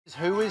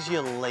Who is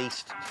your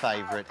least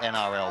favourite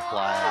NRL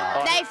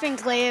player? Nathan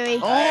Cleary.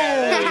 Oh,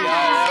 there we go.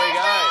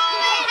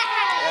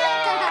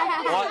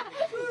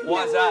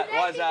 Why is that?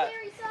 Why is that?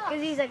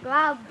 Because he's a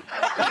glove.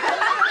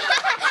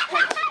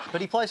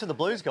 But he plays for the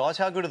Blues, guys.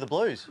 How good are the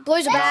Blues?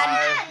 Blues are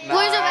bad. No,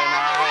 Blues are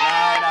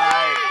bad.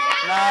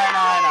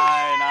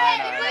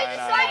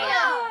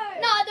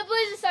 No, the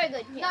Blues are so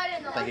good. No,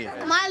 they're not. Thank you.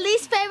 My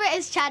least favourite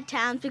is Chad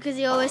Towns because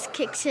he always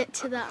kicks it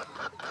to the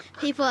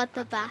people at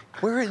the back.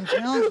 We're in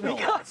Townsville. You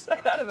can't say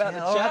that about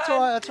the Oh, chat. that's all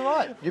right, that's all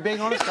right. You're being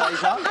honest,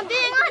 Asia. I'm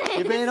being honest.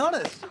 You're being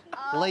honest.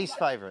 Least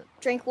favourite?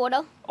 Drink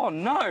water. Oh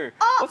no!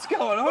 What's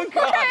going on,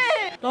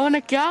 guys?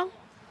 Dominic Young,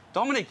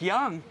 Dominic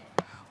Young.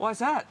 Why's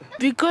that?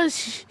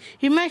 because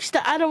he makes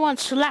the other one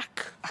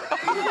slack.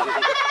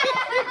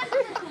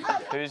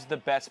 Who's the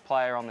best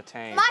player on the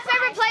team? My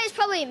favourite player is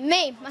probably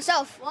me,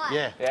 myself.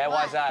 Yeah. Yeah,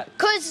 why's that?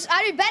 Because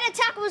I do better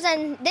tackles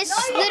than this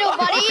little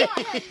buddy.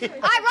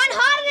 I run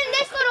harder than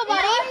this little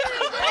buddy.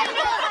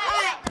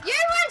 You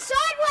run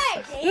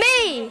sideways.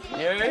 Me.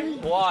 You?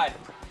 Why?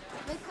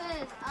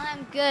 Because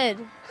I'm good.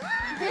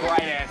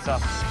 Great answer.